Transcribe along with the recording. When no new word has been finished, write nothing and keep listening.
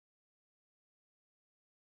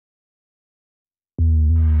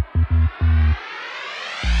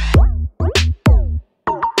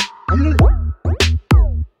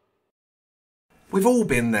We've all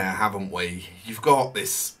been there, haven't we? You've got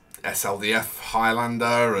this SLDF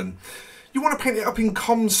Highlander and you want to paint it up in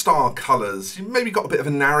ComStar colours. You maybe got a bit of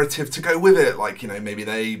a narrative to go with it, like, you know, maybe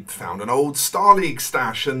they found an old Star League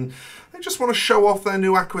stash and they just want to show off their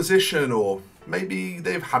new acquisition, or maybe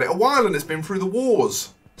they've had it a while and it's been through the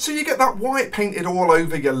wars. So you get that white painted all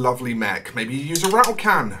over your lovely mech. Maybe you use a rattle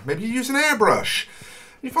can, maybe you use an airbrush.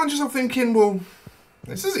 You find yourself thinking, well,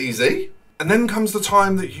 this is easy. And then comes the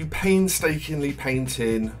time that you painstakingly paint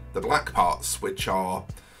in the black parts, which are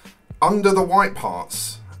under the white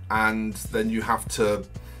parts. And then you have to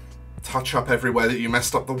touch up everywhere that you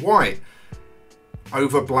messed up the white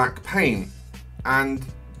over black paint. And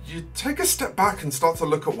you take a step back and start to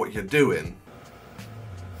look at what you're doing.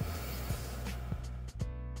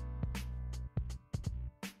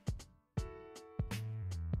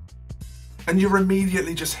 And you're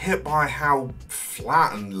immediately just hit by how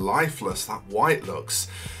flat and lifeless that white looks.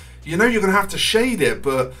 You know you're going to have to shade it,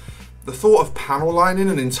 but the thought of panel lining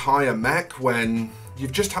an entire mech when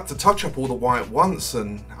you've just had to touch up all the white once,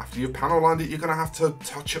 and after you've panel lined it, you're going to have to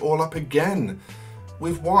touch it all up again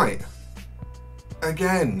with white.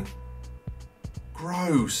 Again.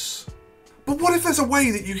 Gross. But what if there's a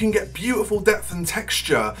way that you can get beautiful depth and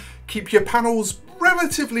texture, keep your panels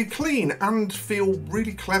relatively clean, and feel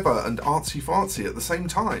really clever and artsy-fartsy at the same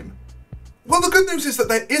time? Well, the good news is that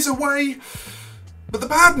there is a way, but the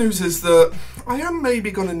bad news is that I am maybe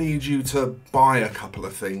going to need you to buy a couple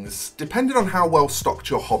of things, depending on how well stocked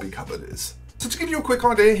your hobby cupboard is. So to give you a quick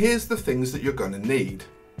idea, here's the things that you're going to need.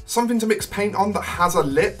 Something to mix paint on that has a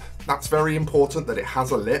lip. That's very important that it has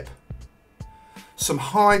a lip. Some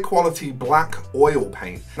high quality black oil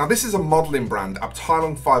paint. Now this is a modelling brand,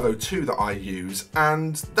 Abteilung 502, that I use,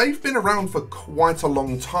 and they've been around for quite a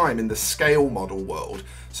long time in the scale model world.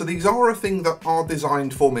 So these are a thing that are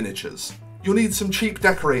designed for miniatures. You'll need some cheap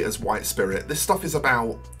decorators white spirit. This stuff is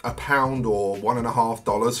about £1 or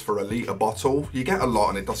 $1.50 for a litre bottle. You get a lot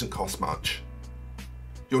and it doesn't cost much.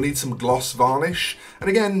 You'll need some gloss varnish, and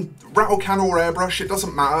again, rattle can or airbrush, it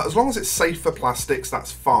doesn't matter. As long as it's safe for plastics,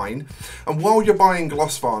 that's fine. And while you're buying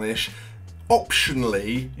gloss varnish,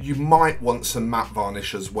 optionally, you might want some matte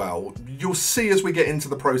varnish as well. You'll see as we get into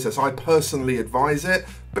the process. I personally advise it,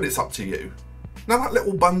 but it's up to you. Now that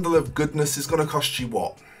little bundle of goodness is going to cost you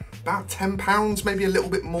what? About £10, maybe a little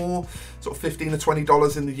bit more, sort of $15 to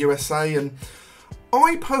 $20 in the USA, and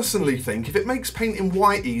I personally think if it makes painting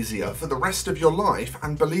white easier for the rest of your life,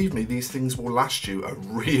 and believe me, these things will last you a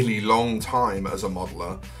really long time as a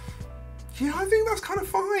modeler, yeah, I think that's kind of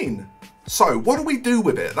fine. So what do we do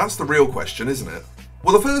with it? That's the real question, isn't it?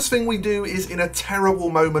 Well, the first thing we do is, in a terrible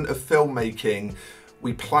moment of filmmaking,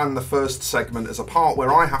 we plan the first segment as a part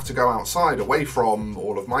where I have to go outside away from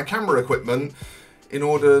all of my camera equipment in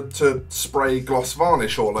order to spray gloss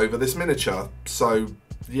varnish all over this miniature. So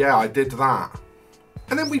yeah, I did that.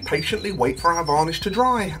 And then we patiently wait for our varnish to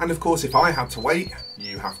dry. And of course, if I had to wait,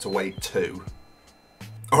 you have to wait too.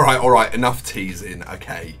 All right, enough teasing,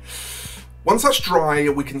 okay. Once that's dry,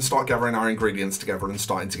 we can start gathering our ingredients together and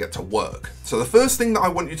starting to get to work. So the first thing that I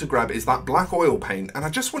want you to grab is that black oil paint, and I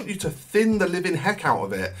just want you to thin the living heck out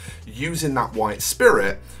of it using that white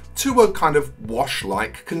spirit to a kind of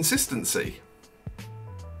wash-like consistency.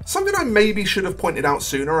 Something I maybe should have pointed out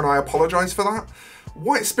sooner, and I apologise for that.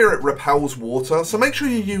 White spirit repels water, so make sure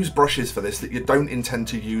you use brushes for this that you don't intend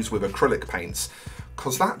to use with acrylic paints,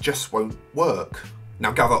 because that just won't work.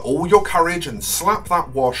 Now gather all your courage and slap that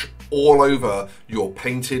wash all over your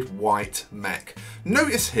painted white mech.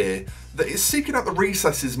 Notice here that it's seeking out the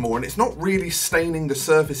recesses more, and it's not really staining the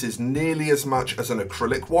surfaces nearly as much as an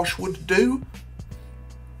acrylic wash would do.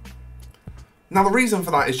 Now the reason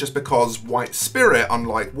for that is just because white spirit,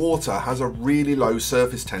 unlike water, has a really low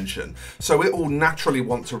surface tension, so it will naturally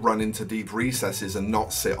want to run into deep recesses and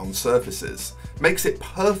not sit on surfaces. Makes it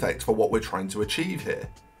perfect for what we're trying to achieve here.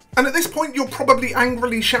 And at this point you're probably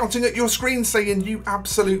angrily shouting at your screen saying, "You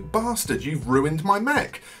absolute bastard, you've ruined my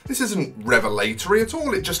mech. This isn't revelatory at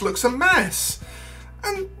all, it just looks a mess."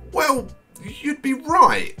 And well, you'd be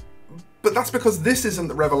right, but that's because this isn't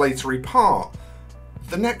the revelatory part.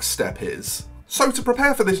 The next step is. So to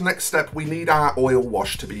prepare for this next step, we need our oil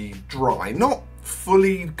wash to be dry. Not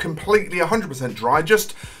fully, completely 100% dry,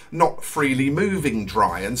 just not freely moving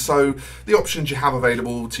dry. And so the options you have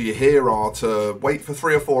available to you here are to wait for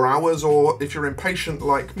 3 or 4 hours, or if you're impatient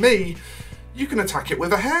like me, you can attack it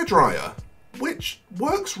with a hairdryer, which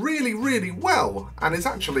works really, really well, and is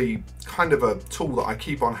actually kind of a tool that I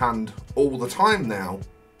keep on hand all the time now.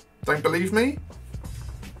 Don't believe me?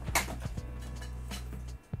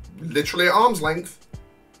 Literally at arm's length.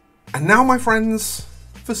 And now, my friends,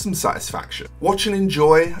 for some satisfaction. Watch and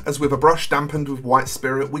enjoy as with a brush dampened with white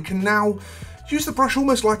spirit, we can now use the brush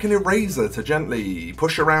almost like an eraser to gently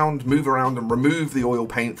push around, move around and remove the oil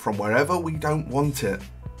paint from wherever we don't want it.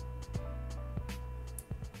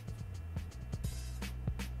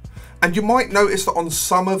 And you might notice that on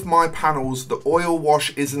some of my panels, the oil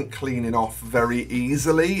wash isn't cleaning off very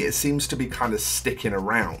easily. It seems to be kind of sticking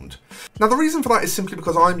around. Now the reason for that is simply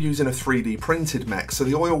because I'm using a 3D printed mech, so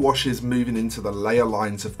the oil wash is moving into the layer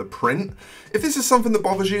lines of the print. If this is something that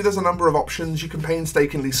bothers you, there's a number of options. You can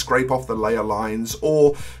painstakingly scrape off the layer lines,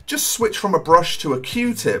 or just switch from a brush to a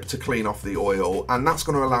Q-tip to clean off the oil, and that's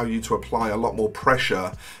going to allow you to apply a lot more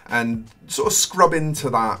pressure and sort of scrub into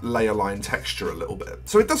that layer line texture a little bit.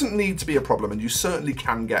 So it doesn't need to be a problem, and you certainly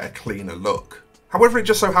can get a cleaner look. However, it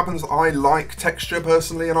just so happens that I like texture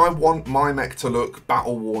personally, and I want my mech to look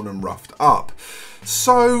battle worn and roughed up.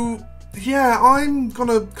 So yeah, I'm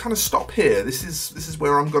gonna kind of stop here. This is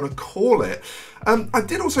where I'm gonna call it. I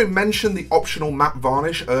did also mention the optional matte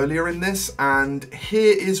varnish earlier in this, and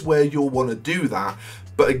here is where you'll want to do that.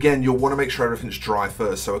 But again, you'll want to make sure everything's dry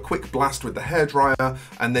first. So a quick blast with the hairdryer,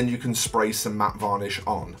 and then you can spray some matte varnish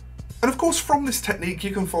on. And of course, from this technique,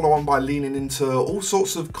 you can follow on by leaning into all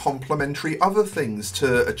sorts of complementary other things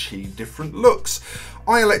to achieve different looks.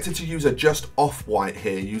 I elected to use a just off-white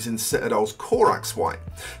here, using Citadel's Corax white.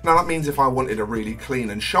 Now that means if I wanted a really clean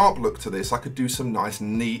and sharp look to this, I could do some nice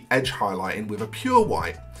neat edge highlighting with a pure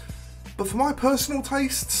white. But for my personal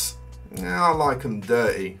tastes, I like them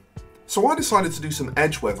dirty. So I decided to do some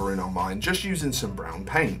edge weathering on mine, just using some brown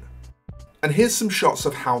paint. And here's some shots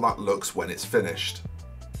of how that looks when it's finished.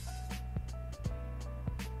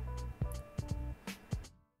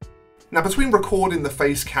 Now, between recording the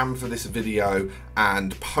face cam for this video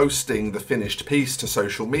and posting the finished piece to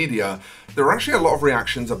social media, there are actually a lot of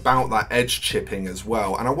reactions about that edge chipping as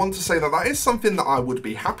well. And I want to say that that is something that I would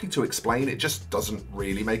be happy to explain. It just doesn't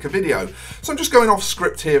really make a video. So I'm just going off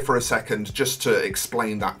script here for a second just to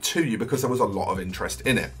explain that to you, because there was a lot of interest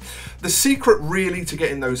in it. The secret really to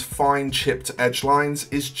getting those fine chipped edge lines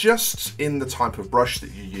is just in the type of brush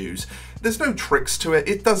that you use. There's no tricks to it.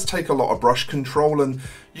 It does take a lot of brush control, and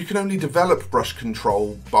you can only develop brush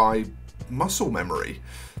control by muscle memory.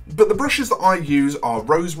 But the brushes that I use are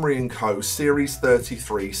Rosemary & Co. Series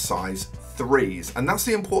 33 size 3s, and that's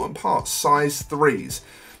the important part, size 3s.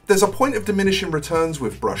 There's a point of diminishing returns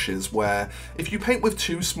with brushes where if you paint with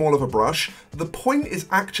too small of a brush, the point is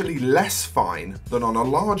actually less fine than on a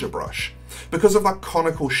larger brush. Because of that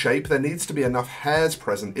conical shape, there needs to be enough hairs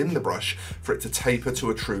present in the brush for it to taper to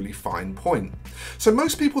a truly fine point. So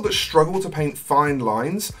most people that struggle to paint fine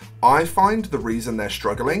lines, I find the reason they're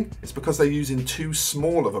struggling is because they're using too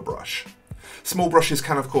small of a brush. Small brushes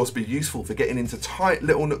can of course be useful for getting into tight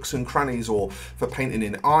little nooks and crannies, or for painting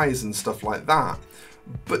in eyes and stuff like that.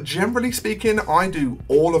 But generally speaking, I do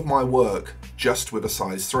all of my work just with a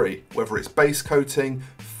size 3, whether it's base coating,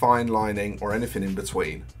 fine lining, or anything in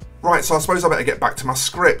between. Right, so I suppose I better get back to my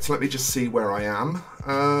script. Let me just see where I am.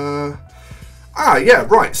 Yeah,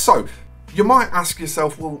 right, so you might ask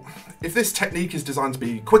yourself, well, if this technique is designed to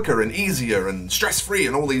be quicker and easier and stress-free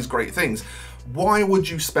and all these great things, why would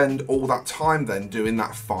you spend all that time then doing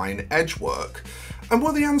that fine edge work? And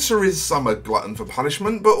well, the answer is I'm a glutton for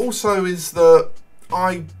punishment, but also is that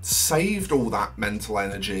I saved all that mental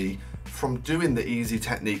energy from doing the easy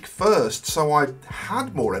technique first, so I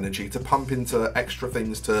had more energy to pump into extra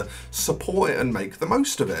things to support it and make the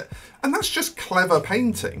most of it. And that's just clever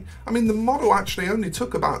painting. I mean, the model actually only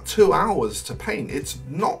took about 2 hours to paint. It's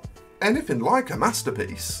not anything like a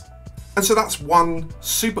masterpiece. And so that's one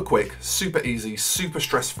super quick, super easy, super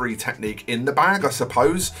stress-free technique in the bag, I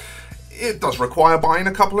suppose. It does require buying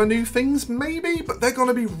a couple of new things, maybe, but they're going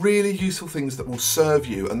to be really useful things that will serve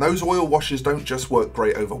you. And those oil washes don't just work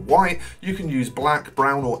great over white. You can use black,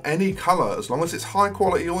 brown, or any colour as long as it's high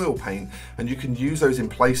quality oil paint, and you can use those in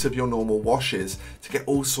place of your normal washes to get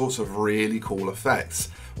all sorts of really cool effects.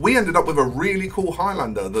 We ended up with a really cool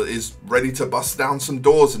Highlander that is ready to bust down some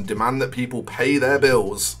doors and demand that people pay their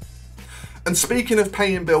bills. And speaking of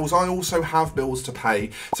paying bills, I also have bills to pay.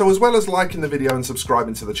 So as well as liking the video and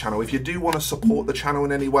subscribing to the channel, if you do want to support the channel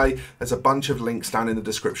in any way, there's a bunch of links down in the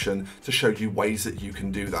description to show you ways that you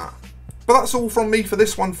can do that. But that's all from me for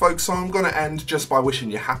this one, folks, so I'm going to end just by wishing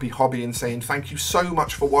you happy hobby and saying thank you so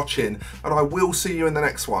much for watching, and I will see you in the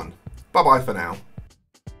next one. Bye bye for now.